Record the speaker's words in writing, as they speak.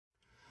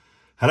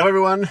Hello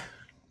everyone,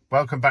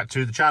 welcome back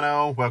to the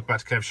channel, welcome back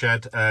to Kev's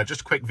Shed.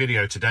 Just a quick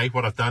video today.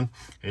 What I've done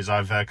is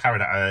I've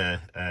carried out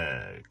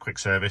a quick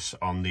service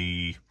on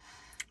the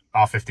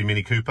R50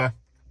 Mini Cooper.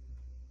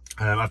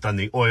 I've done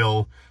the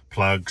oil,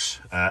 plugs,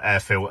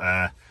 air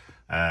filter,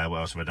 what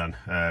else have I done?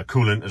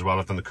 Coolant as well,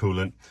 I've done the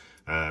coolant.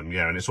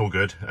 Yeah, and it's all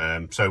good.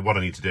 So what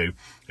I need to do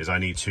is I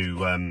need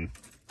to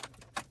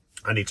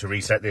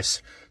reset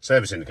this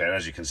service indicator.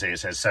 As you can see, it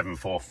says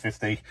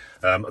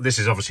 7450. This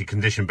is obviously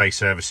condition-based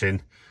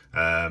servicing.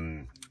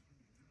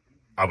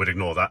 I would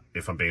ignore that,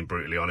 if I'm being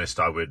brutally honest.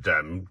 I would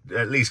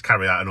at least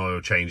carry out an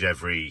oil change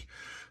every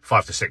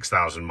 5,000 to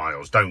 6,000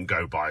 miles. Don't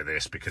go by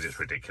this because it's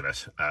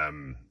ridiculous.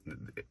 And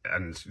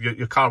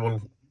your car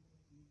will,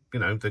 you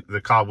know, the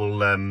car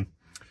will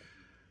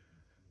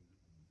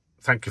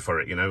thank you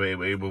for it. You know,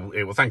 it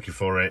will thank you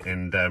for it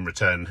and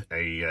return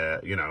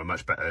a you know, a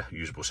much better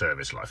usable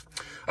service life.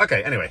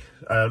 Okay, anyway,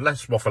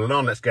 let's waffle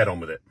on. Let's get on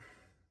with it.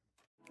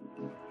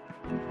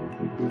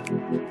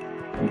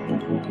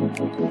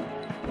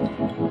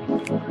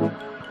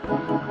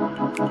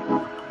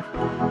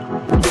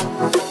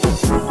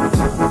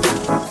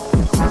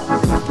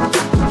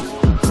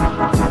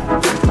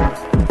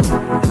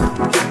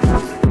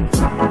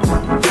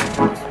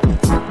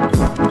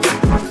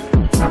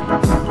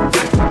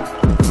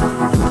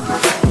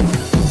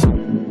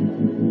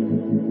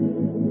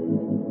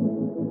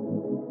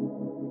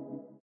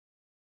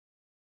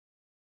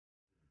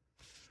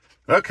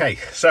 Okay,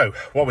 so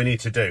what we need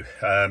to do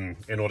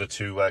in order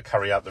to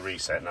carry out the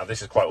reset. Now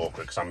this is quite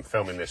awkward because I'm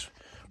filming this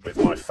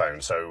with my phone,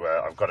 so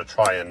I've got to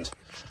try and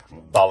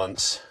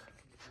balance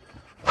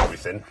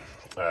everything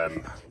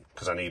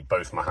because I need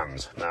both my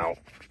hands. Now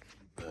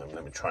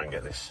let me try and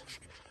get this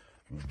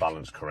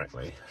balanced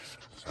correctly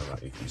so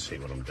that you can see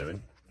what I'm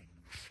doing.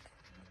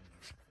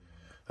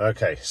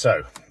 Okay,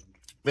 so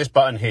this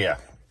button here,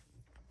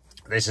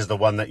 this is the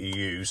one that you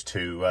use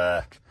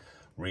to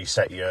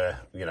reset your,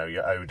 you know,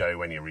 your odo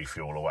when you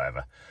refuel or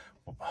whatever.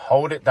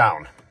 Hold it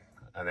down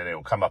and then it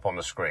will come up on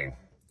the screen.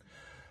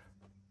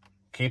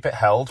 Keep it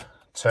held,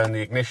 turn the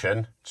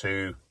ignition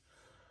to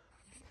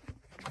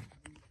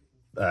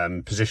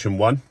position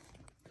 1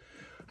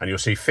 and you'll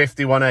see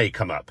 51A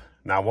come up.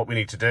 Now what we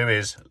need to do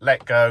is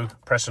let go,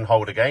 press and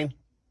hold again,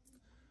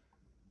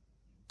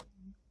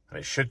 and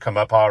it should come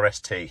up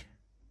RST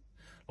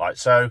like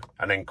so,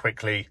 and then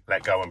quickly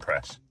let go and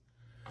press,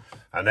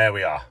 and there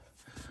we are.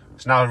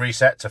 It's now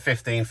reset to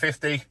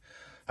 1550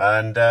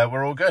 and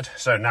we're all good.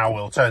 So now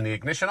we'll turn the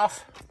ignition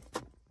off,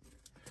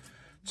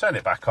 turn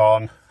it back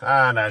on,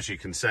 and as you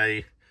can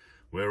see,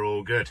 we're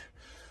all good.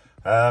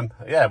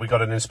 Yeah, we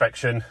got an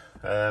inspection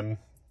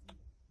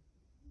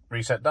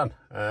reset done.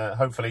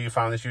 Hopefully you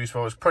found this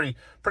useful. It's pretty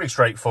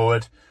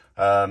straightforward,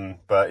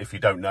 but if you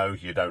don't know,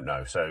 you don't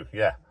know. So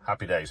yeah,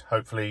 happy days.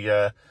 Hopefully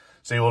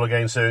see you all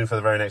again soon for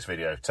the very next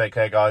video. Take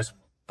care guys,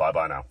 bye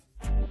bye now.